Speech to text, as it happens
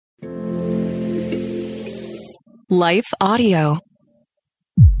Life Audio.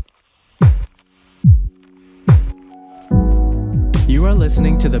 You are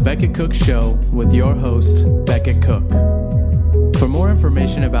listening to The Becket Cook Show with your host, Becket Cook. For more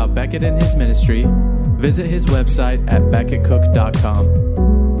information about Becket and his ministry, visit his website at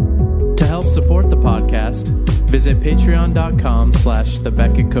becketcook.com. To help support the podcast, visit patreon.com/The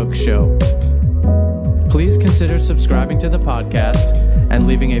Becket Cook Show. Please consider subscribing to the podcast and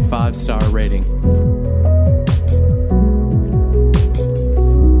leaving a 5-star rating.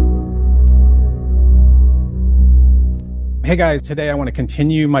 Hey guys, today I want to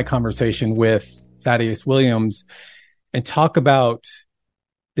continue my conversation with Thaddeus Williams and talk about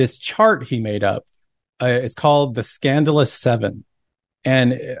this chart he made up. It's called the Scandalous 7.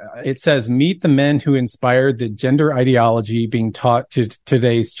 And it says, meet the men who inspired the gender ideology being taught to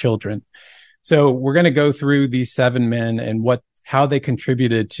today's children. So we're going to go through these 7 men and how they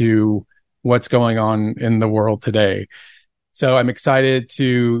contributed to what's going on in the world today. So I'm excited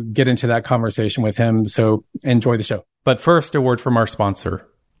to get into that conversation with him. So enjoy the show. But first, a word from our sponsor.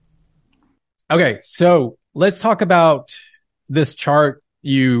 Okay, so let's talk about this chart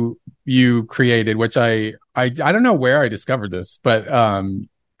you created, which I don't know where I discovered this, but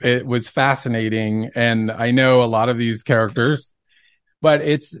it was fascinating, and I know a lot of these characters, but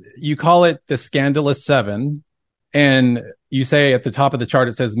you call it the Scandalous 7, and you say at the top of the chart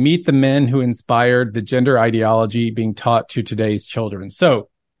it says, meet the men who inspired the gender ideology being taught to today's children. So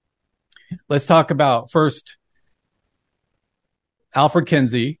let's talk about first Alfred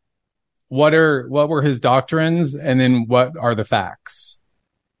Kinsey. What were his doctrines, and then what are the facts?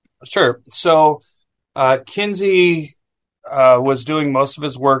 Sure. So Kinsey was doing most of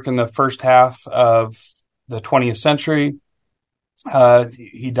his work in the first half of the 20th century.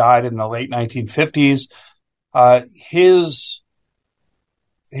 He died in the late 1950s. His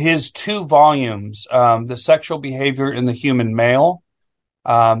 2 volumes, The Sexual Behavior in the Human Male,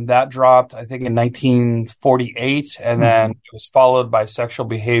 that dropped, I think, in 1948, and then it was followed by Sexual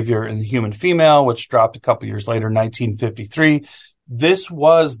Behavior in the Human Female, which dropped a couple years later, 1953. This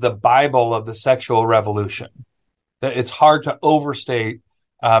was the Bible of the sexual revolution. It's hard to overstate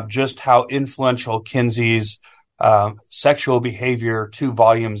just how influential Kinsey's Sexual Behavior 2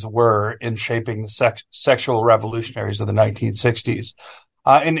 volumes were in shaping the sexual revolutionaries of the 1960s.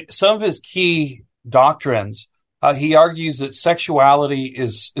 And some of his key doctrines, he argues that sexuality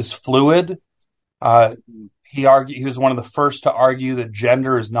is fluid. He was one of the first to argue that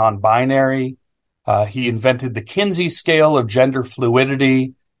gender is non-binary. He invented the Kinsey scale of gender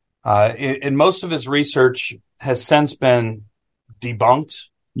fluidity. And most of his research has since been debunked.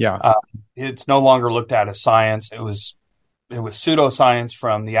 Yeah. It's no longer looked at as science. It was pseudoscience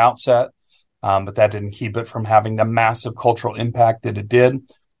from the outset, but that didn't keep it from having the massive cultural impact that it did.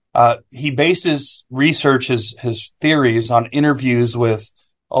 He based his research, his theories, on interviews with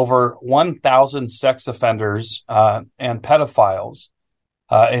over 1,000 sex offenders and pedophiles.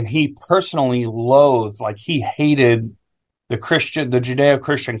 And he personally he hated the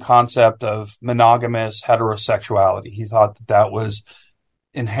Judeo-Christian concept of monogamous heterosexuality. He thought that was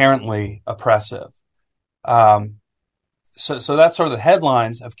inherently oppressive. So that's sort of the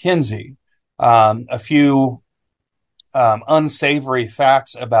headlines of Kinsey. A few unsavory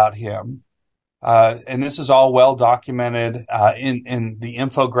facts about him. And this is all well documented in the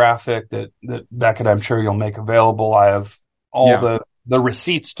infographic that Becket, I'm sure you'll make available. I have all the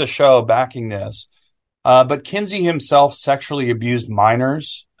receipts to show backing this. But Kinsey himself sexually abused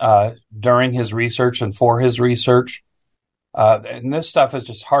minors during his research and for his research. And this stuff is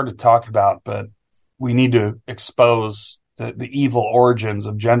just hard to talk about, but we need to expose the evil origins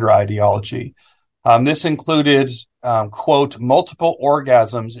of gender ideology. This included, quote, multiple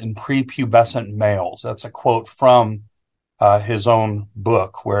orgasms in prepubescent males. That's a quote from his own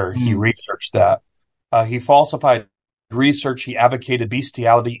book where he researched that. He falsified research. He advocated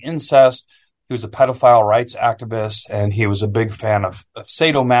bestiality, incest. He was a pedophile rights activist, and he was a big fan of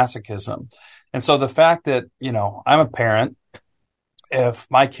sadomasochism. And so the fact that, I'm a parent, if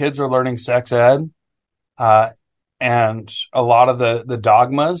my kids are learning sex ed, and a lot of the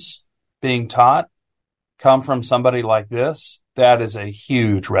dogmas being taught come from somebody like this, that is a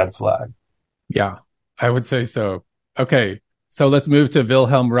huge red flag. Yeah, I would say so. Okay, so let's move to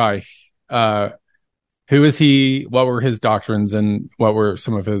Wilhelm Reich. Who is he? What were his doctrines, and what were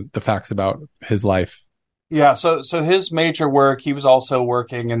some of the facts about his life? Yeah, so his major work, he was also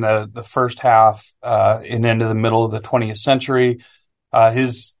working in the first half and into the middle of the 20th century.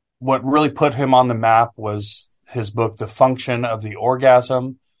 What really put him on the map was his book, The Function of the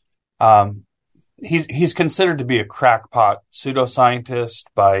Orgasm. He's considered to be a crackpot pseudoscientist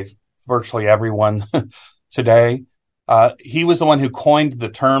by virtually everyone today. He was the one who coined the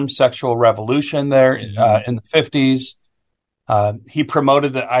term sexual revolution there in the 50s. He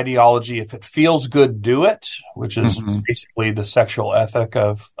promoted the ideology, if it feels good, do it, which is basically the sexual ethic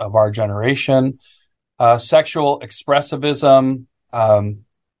of our generation. Sexual expressivism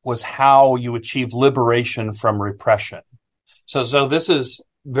was how you achieve liberation from repression. So this is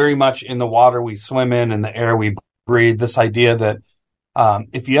very much in the water we swim in and the air we breathe, this idea that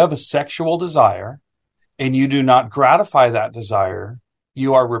if you have a sexual desire and you do not gratify that desire,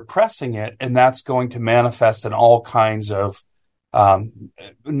 you are repressing it, and that's going to manifest in all kinds of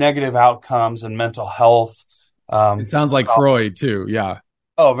negative outcomes and mental health. It sounds like Freud too. Yeah.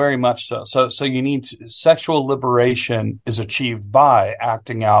 Oh, very much so. So you need sexual liberation is achieved by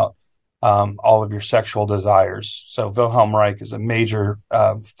acting out all of your sexual desires. So Wilhelm Reich is a major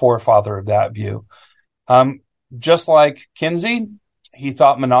forefather of that view. Just like Kinsey, he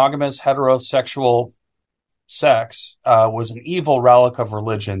thought monogamous heterosexual sex was an evil relic of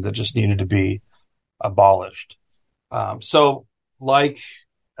religion that just needed to be abolished. So like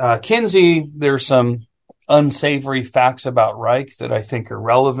Kinsey, there's some unsavory facts about Reich that I think are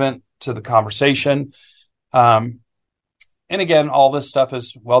relevant to the conversation. And again, all this stuff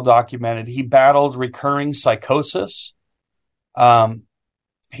is well documented. He battled recurring psychosis.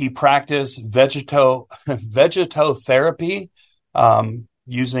 He practiced vegetotherapy,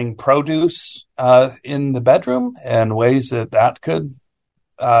 using produce in the bedroom, and ways that could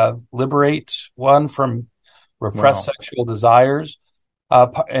liberate one from repressed sexual desires.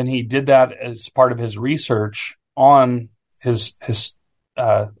 And he did that as part of his research on his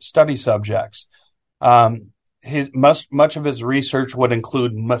study subjects. Much of his research would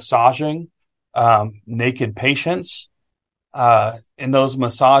include massaging naked patients. In those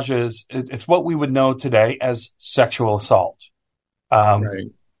massages, it's what we would know today as sexual assault,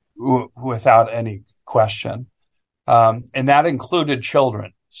 without any question. And that included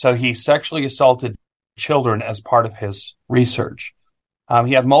children. So he sexually assaulted children as part of his research.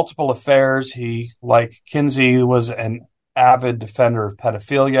 He had multiple affairs. He, like Kinsey, was an avid defender of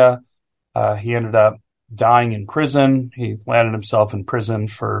pedophilia. He ended up dying in prison. He landed himself in prison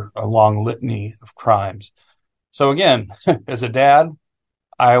for a long litany of crimes. So again, as a dad,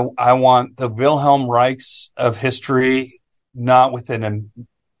 I want the Wilhelm Reichs of history not within a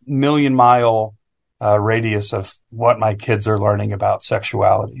million-mile radius of what my kids are learning about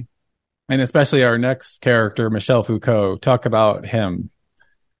sexuality. And especially our next character, Michel Foucault. Talk about him.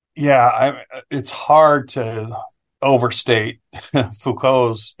 Yeah, it's hard to overstate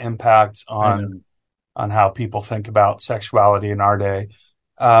Foucault's impact on how people think about sexuality in our day.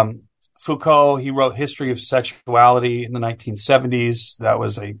 Foucault, he wrote History of Sexuality in the 1970s. That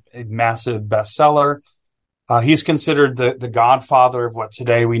was a massive bestseller. He's considered the godfather of what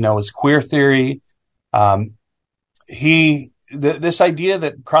today we know as queer theory. This idea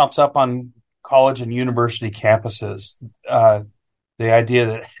that crops up on college and university campuses, the idea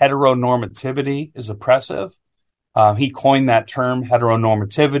that heteronormativity is oppressive. He coined that term,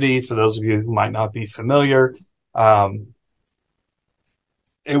 heteronormativity. For those of you who might not be familiar,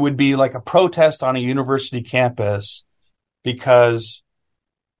 it would be like a protest on a university campus because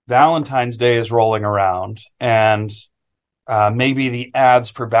Valentine's Day is rolling around, and maybe the ads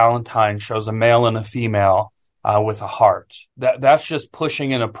for Valentine shows a male and a female with a heart. That's just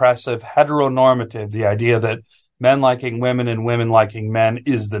pushing an oppressive heteronormative, the idea that men liking women and women liking men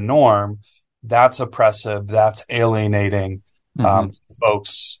is the norm. That's oppressive. That's alienating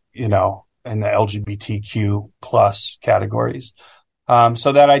folks, in the LGBTQ plus categories.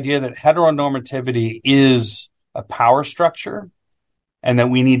 So that idea that heteronormativity is a power structure and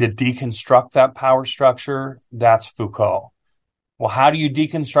that we need to deconstruct that power structure, that's Foucault. Well, how do you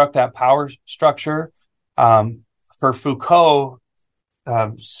deconstruct that power structure? For Foucault,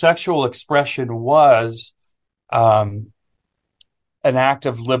 sexual expression was an act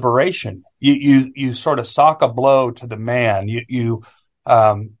of liberation. You sort of sock a blow to the man. You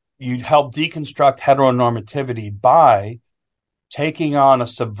help deconstruct heteronormativity by taking on a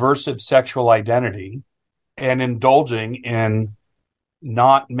subversive sexual identity and indulging in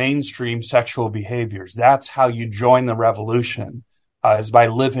not mainstream sexual behaviors. That's how you join the revolution, is by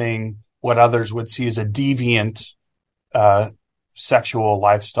living what others would see as a deviant sexual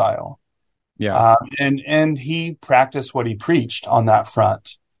lifestyle. Yeah. And he practiced what he preached on that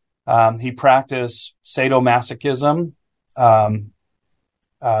front. He practiced sadomasochism,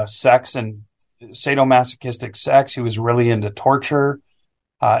 sex and sadomasochistic sex. He was really into torture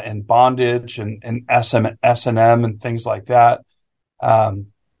and bondage and S&M and things like that.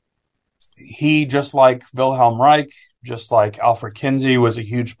 He, just like Wilhelm Reich, just like Alfred Kinsey, was a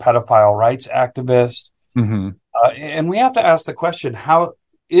huge pedophile rights activist. Mm-hmm. And we have to ask the question,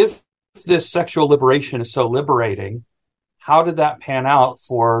 if this sexual liberation is so liberating, how did that pan out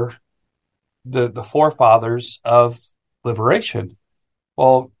for the forefathers of liberation?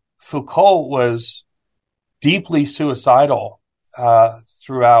 Well, Foucault was deeply suicidal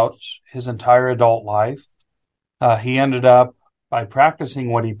throughout his entire adult life. He ended up, by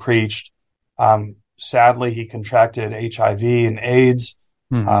practicing what he preached, sadly, he contracted HIV and AIDS.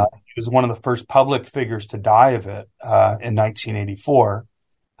 Mm-hmm. He was one of the first public figures to die of it in 1984.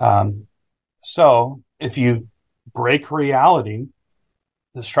 So if you break reality,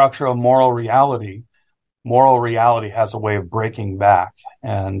 the structure of moral reality has a way of breaking back.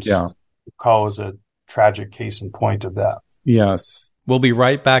 And Foucault is a tragic case in point of that. Yes. We'll be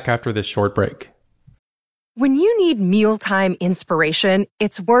right back after this short break. When you need mealtime inspiration,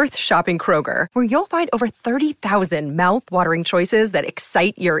 it's worth shopping Kroger, where you'll find over 30,000 mouth-watering choices that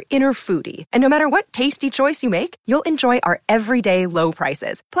excite your inner foodie. And no matter what tasty choice you make, you'll enjoy our everyday low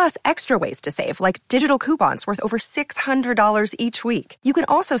prices, plus extra ways to save, like digital coupons worth over $600 each week. You can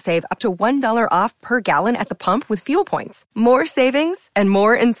also save up to $1 off per gallon at the pump with fuel points. More savings and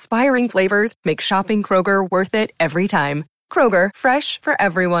more inspiring flavors make shopping Kroger worth it every time. Kroger, fresh for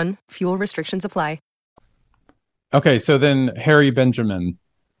everyone. Fuel restrictions apply. Okay, so then Harry Benjamin.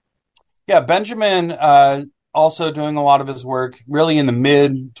 Yeah, Benjamin also doing a lot of his work really in the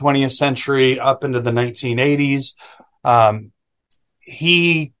mid 20th century up into the 1980s.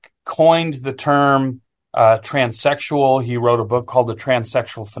 He coined the term transsexual. He wrote a book called The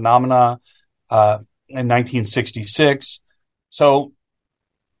Transsexual Phenomena in 1966. So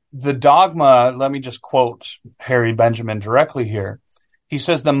the dogma, let me just quote Harry Benjamin directly here. He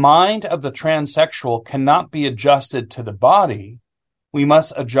says, the mind of the transsexual cannot be adjusted to the body. We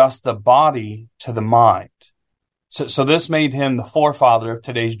must adjust the body to the mind. So this made him the forefather of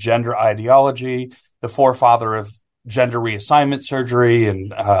today's gender ideology, the forefather of gender reassignment surgery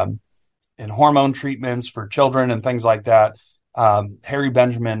and hormone treatments for children and things like that. Harry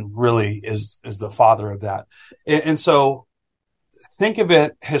Benjamin really is the father of that. And so think of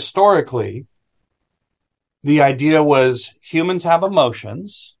it historically. The idea was humans have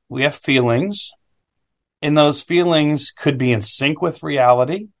emotions, we have feelings, and those feelings could be in sync with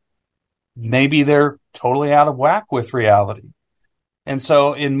reality. Maybe they're totally out of whack with reality. And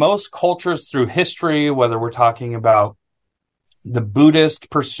so in most cultures through history, whether we're talking about the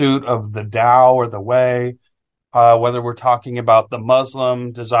Buddhist pursuit of the Tao or the Way, whether we're talking about the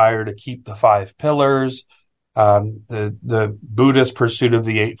Muslim desire to keep the five pillars, the Buddhist pursuit of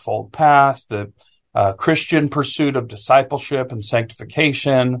the Eightfold Path, the Christian pursuit of discipleship and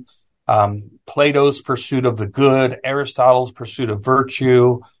sanctification, Plato's pursuit of the good, Aristotle's pursuit of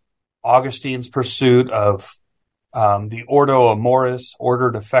virtue, Augustine's pursuit of the ordo amoris,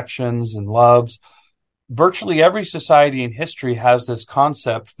 ordered affections and loves. Virtually every society in history has this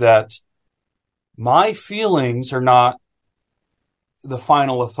concept that my feelings are not the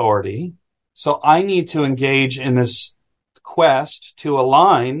final authority, so I need to engage in this quest to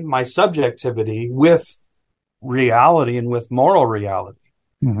align my subjectivity with reality and with moral reality.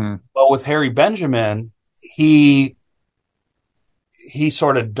 Mm-hmm. But with Harry Benjamin, he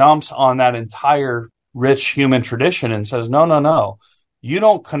sort of dumps on that entire rich human tradition and says, no. You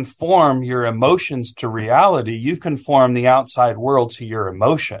don't conform your emotions to reality. You conform the outside world to your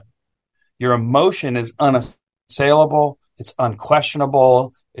emotion. Your emotion is unassailable. It's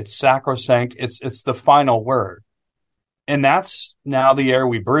unquestionable. It's sacrosanct. It's the final word. And that's now the air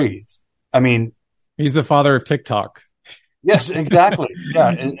we breathe. I mean, he's the father of TikTok. Yes, exactly. Yeah.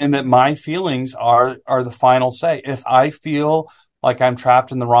 And that my feelings are the final say. If I feel like I'm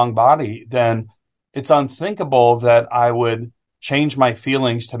trapped in the wrong body, then it's unthinkable that I would change my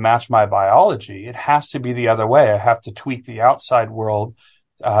feelings to match my biology. It has to be the other way. I have to tweak the outside world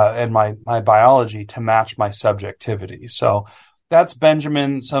and my biology to match my subjectivity. So that's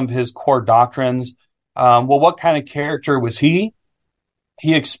Benjamin, some of his core doctrines. Well, what kind of character was he?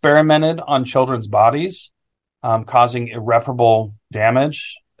 He experimented on children's bodies, causing irreparable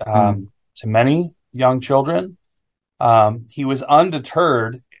damage to many young children. He was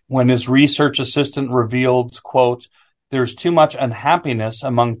undeterred when his research assistant revealed, quote, "There's too much unhappiness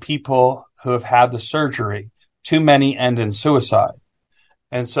among people who have had the surgery. Too many end in suicide."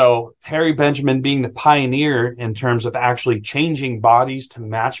 And so Harry Benjamin, being the pioneer in terms of actually changing bodies to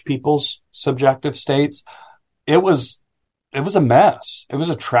match people's subjective states, it was a mess. It was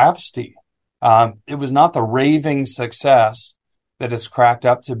a travesty. It was not the raving success that it's cracked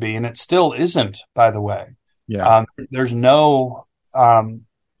up to be. And it still isn't, by the way. Yeah. There's no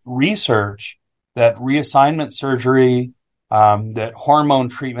research that reassignment surgery that hormone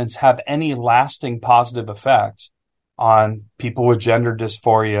treatments have any lasting positive effects on people with gender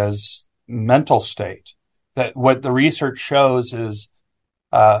dysphoria's mental state. That what the research shows is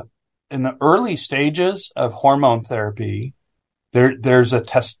in the early stages of hormone therapy, there's a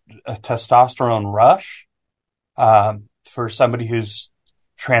testosterone rush for somebody who's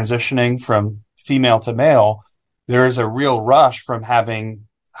transitioning from female to male. There is a real rush from having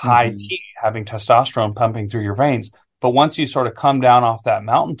high T, having testosterone pumping through your veins. But once you sort of come down off that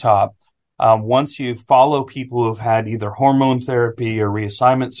mountaintop, once you follow people who've had either hormone therapy or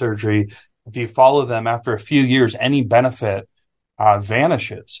reassignment surgery, if you follow them after a few years, any benefit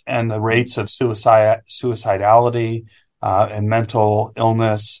vanishes, and the rates of suicidality and mental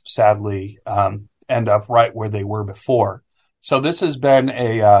illness, sadly, end up right where they were before. So this has been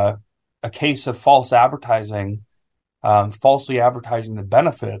a case of falsely advertising the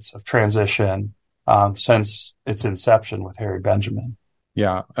benefits of transition since its inception with Harry Benjamin.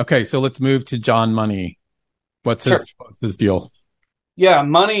 Yeah. Okay. So let's move to John Money. What's his deal? Yeah,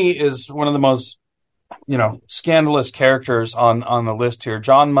 Money is one of the most, scandalous characters on the list here.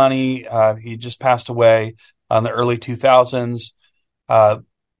 John Money, he just passed away in the early 2000s.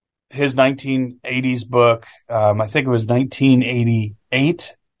 His 1980s book, I think it was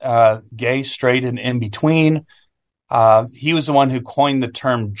 1988, Gay, Straight, and In Between. He was the one who coined the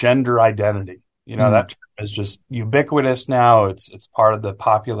term gender identity. That term is just ubiquitous now. It's part of the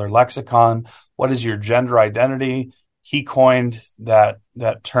popular lexicon. What is your gender identity? He coined that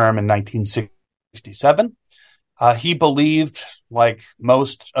term in 1967. He believed, like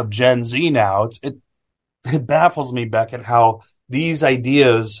most of Gen Z now, it baffles me, Beckett, how these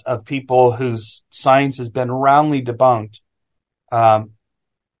ideas of people whose science has been roundly debunked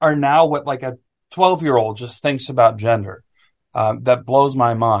are now what like a 12-year-old just thinks about gender. That blows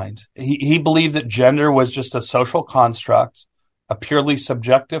my mind. He believed that gender was just a social construct, a purely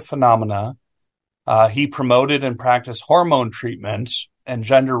subjective phenomena. He promoted and practiced hormone treatments and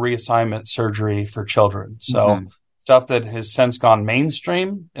gender reassignment surgery for children. So stuff that has since gone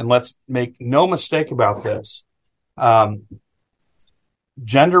mainstream. And let's make no mistake about this. Gender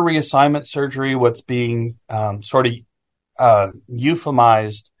reassignment surgery, what's being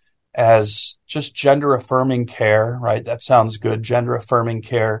euphemized as just gender affirming care, right? That sounds good. Gender affirming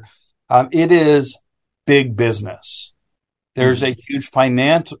care. It is big business. There's a huge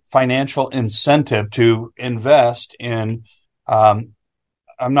financial incentive to invest in, I'm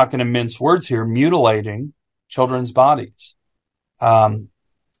not going to mince words here, mutilating children's bodies.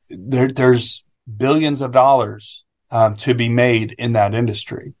 There's billions of dollars to be made in that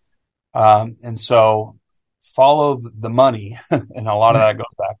industry. And so follow the money, and a lot of that goes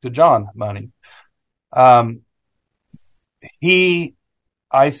back to John Money. He,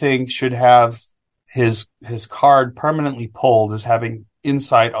 I think, should have his card permanently pulled as having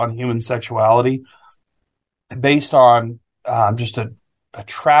insight on human sexuality based on just a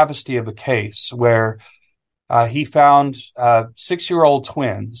travesty of a case where he found 6-year-old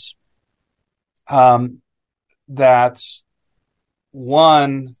twins that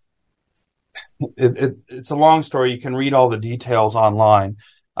one, it's a long story. You can read all the details online,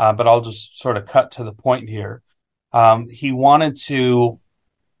 but I'll just sort of cut to the point here. He wanted to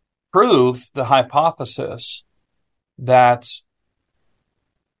prove the hypothesis that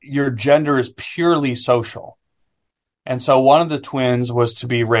your gender is purely social. And so one of the twins was to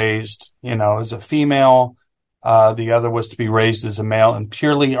be raised, as a female. The other was to be raised as a male, and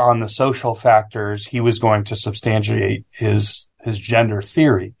purely on the social factors, he was going to substantiate his gender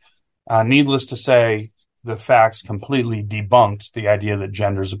theory. Needless to say, the facts completely debunked the idea that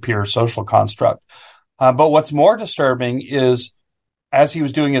gender is a pure social construct. But what's more disturbing is, as he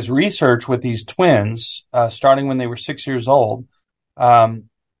was doing his research with these twins, starting when they were 6 years old,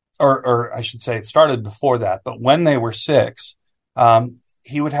 or I should say it started before that, but when they were 6,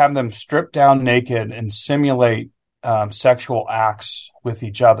 he would have them strip down naked and simulate sexual acts with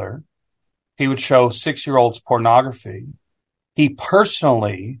each other. He would show 6-year-olds pornography. He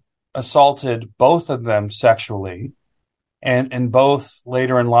personally assaulted both of them sexually, and both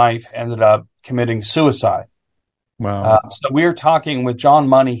later in life ended up committing suicide. Wow. So we're talking with John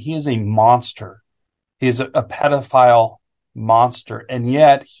Money. He is a monster. He is a pedophile monster. And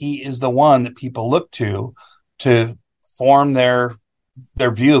yet he is the one that people look to form their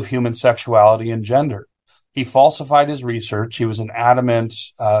view of human sexuality and gender. He falsified his research. He was an adamant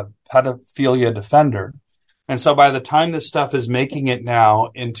pedophilia defender. And so by the time this stuff is making it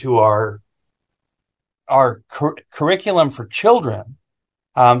now into our curriculum for children,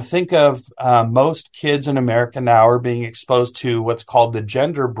 think of most kids in America now are being exposed to what's called the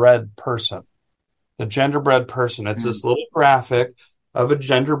genderbread person. the genderbread person. It's this little graphic of a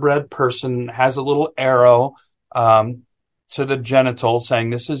genderbread person, has a little arrow to the genital saying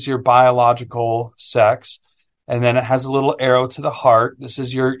this is your biological sex. And then it has a little arrow to the heart. This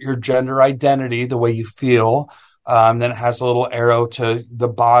is your gender identity, the way you feel. Then it has a little arrow to the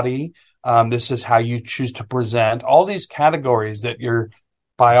body. This is how you choose to present. All these categories that your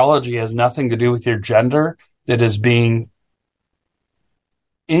biology has nothing to do with your gender, that is being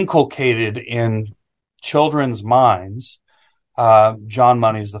inculcated in children's minds. John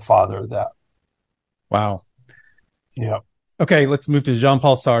Money is the father of that. Wow. Yeah. Okay, let's move to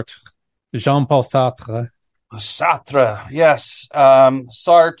Jean-Paul Sartre. Jean-Paul Sartre. Sartre, yes.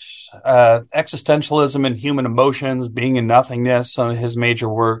 Sartre, Existentialism and Human Emotions, Being in Nothingness, some of his major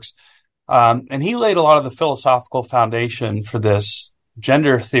works. And he laid a lot of the philosophical foundation for this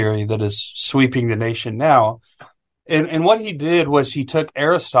gender theory that is sweeping the nation now. And what he did was he took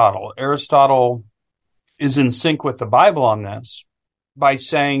Aristotle. Aristotle is in sync with the Bible on this by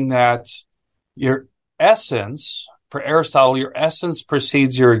saying that your essence, for Aristotle, your essence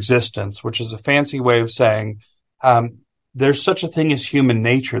precedes your existence, which is a fancy way of saying there's such a thing as human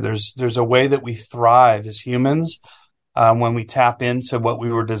nature. There's a way that we thrive as humans when we tap into what we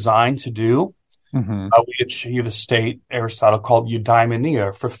were designed to do. We achieve a state Aristotle called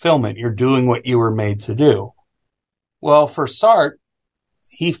eudaimonia, fulfillment. You're doing what you were made to do. Well, for Sartre,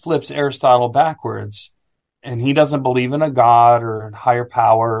 he flips Aristotle backwards, and he doesn't believe in a god or a higher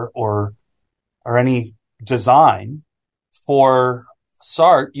power or any design. For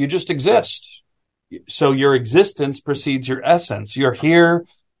Sartre, you just exist. So your existence precedes your essence. You're here.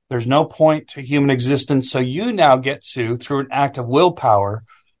 There's no point to human existence. So you now get to, through an act of willpower,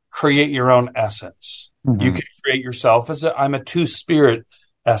 create your own essence. You can create yourself as I'm a two-spirit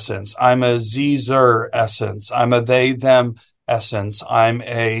essence. I'm a Zer essence. I'm a they, them essence. I'm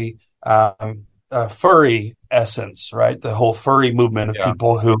a furry essence, right? The whole furry movement of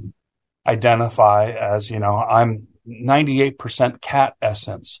people who identify as, I'm 98% cat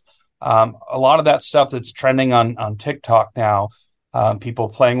essence. A lot of that stuff that's trending on TikTok now, people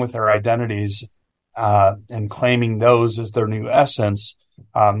playing with their identities and claiming those as their new essence,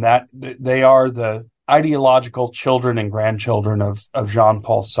 that they are the ideological children and grandchildren of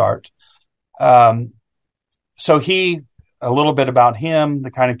Jean-Paul Sartre. So a little bit about him, the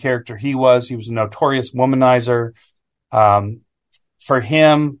kind of character he was a notorious womanizer. For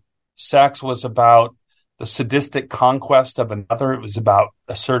him, sex was about the sadistic conquest of another. It was about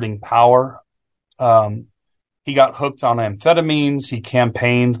asserting power. He got hooked on amphetamines. He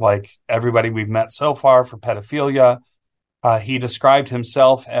campaigned, like everybody we've met so far, for pedophilia. He described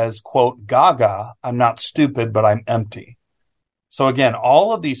himself as, quote, gaga. I'm not stupid, but I'm empty. So again,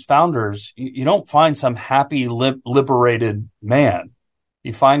 all of these founders, you don't find some happy, liberated man.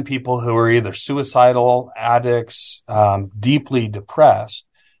 You find people who are either suicidal, addicts, deeply depressed,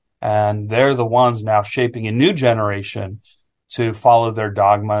 and they're the ones now shaping a new generation to follow their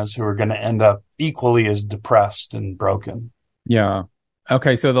dogmas, who are going to end up equally as depressed and broken. Yeah.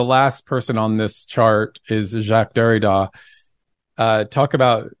 Okay, so the last person on this chart is Jacques Derrida. Talk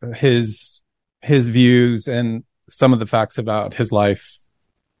about his views and some of the facts about his life.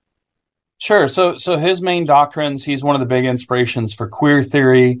 Sure. So his main doctrines, he's one of the big inspirations for queer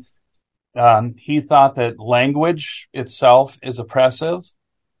theory. He thought that language itself is oppressive.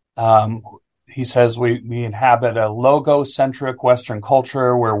 He says we inhabit a logocentric Western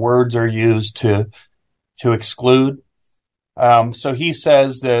culture where words are used to exclude. So he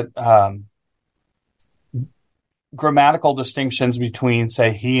says that grammatical distinctions between,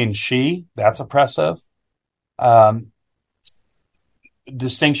 say, he and she, that's oppressive.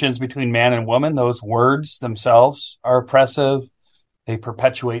 Distinctions between man and woman, those words themselves are oppressive. They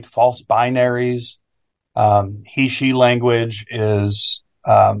perpetuate false binaries. He-she language is,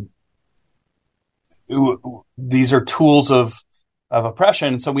 these are tools of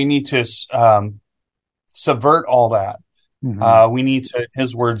oppression. So we need to subvert all that. We need to, in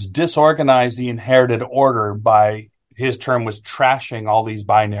his words, disorganize the inherited order by, his term was trashing all these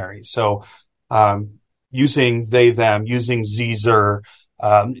binaries. So using they, them, using Zer,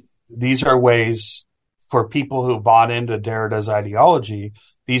 these are ways for people who bought into Derrida's ideology.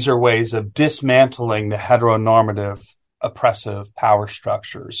 These are ways of dismantling the heteronormative, oppressive power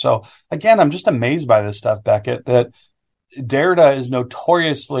structures. So again, I'm just amazed by this stuff, Beckett, that Derrida is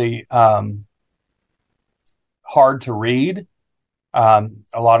notoriously hard to read. A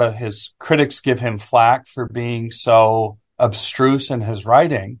lot of his critics give him flack for being so abstruse in his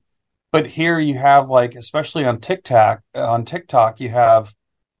writing. But here you have, like, especially on TikTok, you have,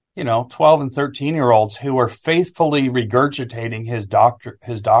 12 and 13-year-olds who are faithfully regurgitating his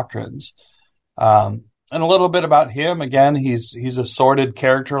doctrines. And a little bit about him. Again, he's a sordid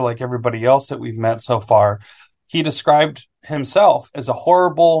character like everybody else that we've met so far. He described himself as a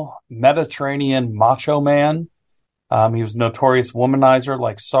horrible Mediterranean macho man. He was a notorious womanizer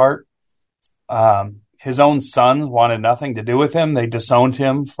like Sartre. His own sons wanted nothing to do with him. They disowned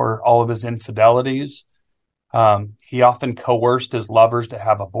him for all of his infidelities. He often coerced his lovers to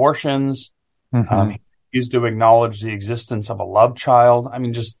have abortions. He used to acknowledge the existence of a love child. I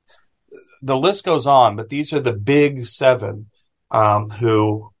mean, just the list goes on, but these are the big seven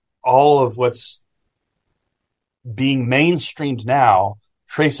who all of what's being mainstreamed now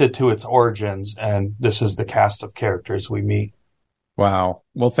trace it to its origins, and this is the cast of characters we meet. Wow.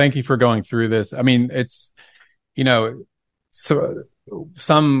 Well, thank you for going through this. I mean, it's, so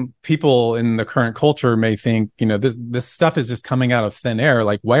some people in the current culture may think, this stuff is just coming out of thin air.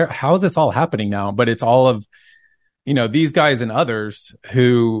 Like, how is this all happening now? But it's all of, these guys and others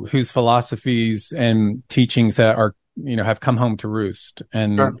whose philosophies and teachings that are, have come home to roost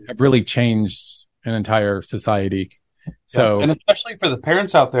and have really changed an entire society. So, and especially for the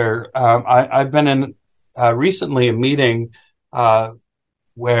parents out there, I've been in recently a meeting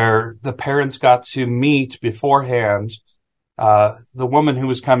where the parents got to meet beforehand the woman who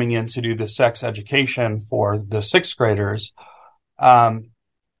was coming in to do the sex education for the sixth graders. And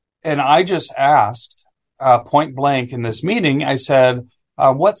I just asked point blank in this meeting, I said,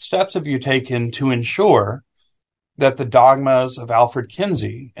 what steps have you taken to ensure that the dogmas of Alfred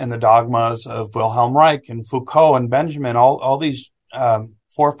Kinsey and the dogmas of Wilhelm Reich and Foucault and Benjamin, all these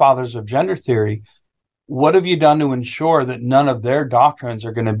forefathers of gender theory, what have you done to ensure that none of their doctrines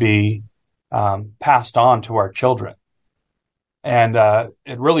are going to be passed on to our children? And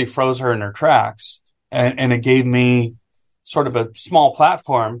it really froze her in her tracks. And it gave me sort of a small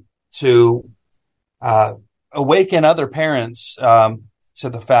platform to awaken other parents to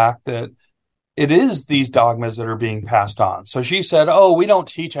the fact that it is these dogmas that are being passed on. So she said, we don't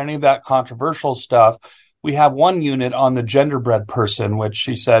teach any of that controversial stuff. We have one unit on the genderbread person, which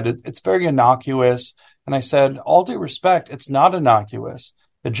she said, it's very innocuous. And I said, all due respect, it's not innocuous.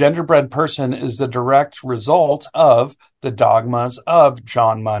 The genderbread person is the direct result of the dogmas of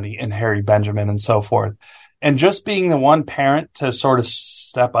John Money and Harry Benjamin and so forth. And just being the one parent to sort of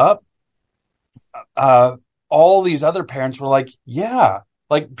step up, all these other parents were like, yeah,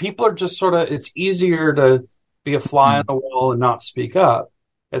 like people are just sort of, it's easier to be a fly on the wall and not speak up.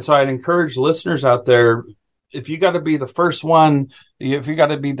 And so I'd encourage listeners out there, if you got to be the first one, if you got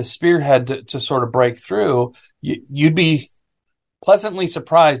to be the spearhead to sort of break through, you'd be pleasantly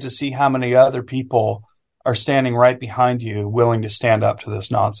surprised to see how many other people are standing right behind you, willing to stand up to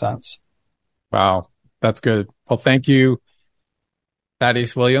this nonsense. Wow, that's good. Well, thank you,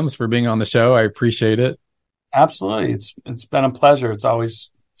 Thaddeus Williams, for being on the show. I appreciate it. Absolutely. It's been a pleasure. It's always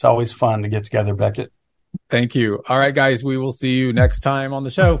fun to get together, Beckett. Thank you. All right, guys, we will see you next time on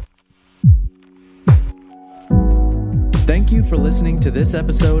the show. Thank you for listening to this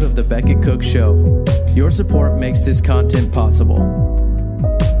episode of The Beckett Cook Show. Your support makes this content possible.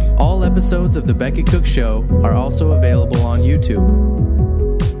 All episodes of The Beckett Cook Show are also available on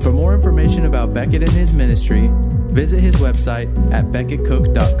YouTube. For more information about Beckett and his ministry, visit his website at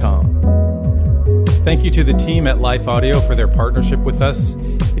beckettcook.com. Thank you to the team at Life Audio for their partnership with us.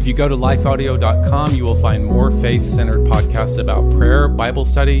 If you go to lifeaudio.com, you will find more faith-centered podcasts about prayer, Bible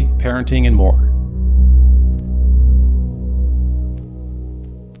study, parenting, and more.